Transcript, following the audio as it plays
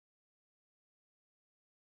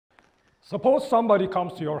Suppose somebody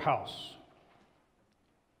comes to your house,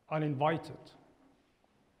 uninvited,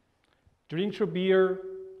 drinks your beer,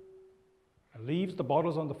 and leaves the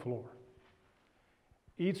bottles on the floor,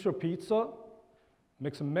 eats your pizza,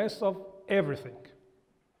 makes a mess of everything,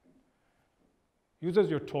 uses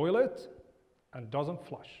your toilet, and doesn't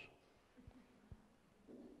flush.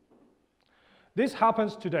 This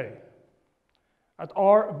happens today at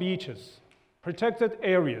our beaches, protected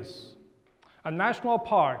areas, and national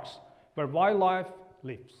parks where wildlife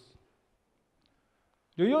lives.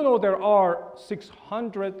 Do you know there are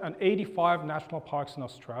 685 national parks in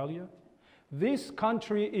Australia? This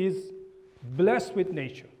country is blessed with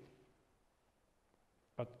nature.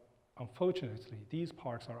 But unfortunately, these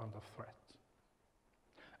parks are under threat.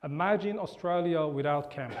 Imagine Australia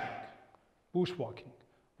without camping, bushwalking,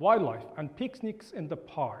 wildlife, and picnics in the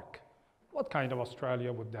park. What kind of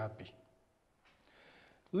Australia would that be?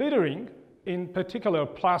 Littering, in particular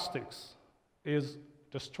plastics, is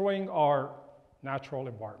destroying our natural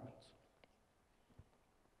environment.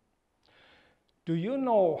 Do you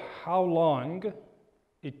know how long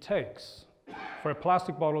it takes for a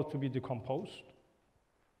plastic bottle to be decomposed?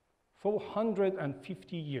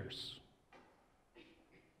 450 years.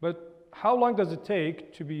 But how long does it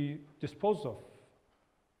take to be disposed of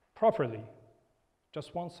properly?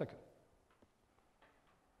 Just 1 second.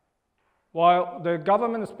 While the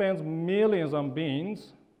government spends millions on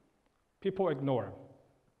bins, people ignore them.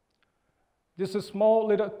 This small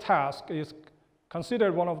little task is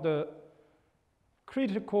considered one of the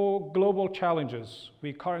critical global challenges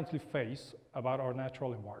we currently face about our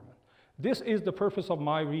natural environment. This is the purpose of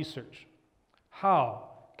my research. How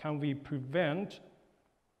can we prevent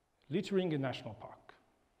littering in national park?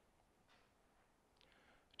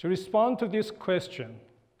 To respond to this question,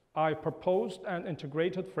 I proposed an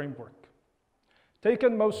integrated framework,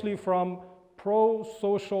 taken mostly from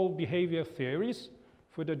pro-social behavior theories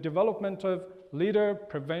for the development of litter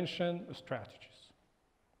prevention strategies.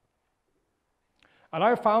 And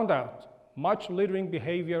I found out much littering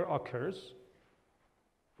behavior occurs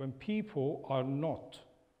when people are not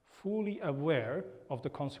fully aware of the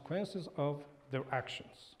consequences of their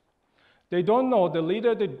actions. They don't know the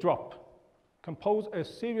litter they drop can pose a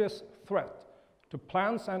serious threat to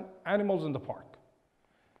plants and animals in the park.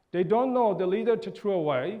 They don't know the litter to throw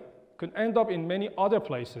away could end up in many other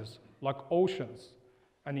places, like oceans,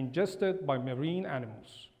 and ingested by marine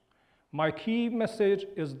animals. My key message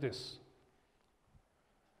is this: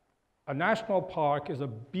 a national park is a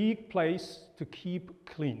big place to keep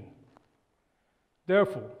clean.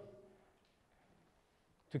 Therefore,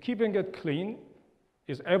 to keeping it clean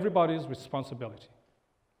is everybody's responsibility.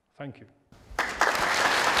 Thank you.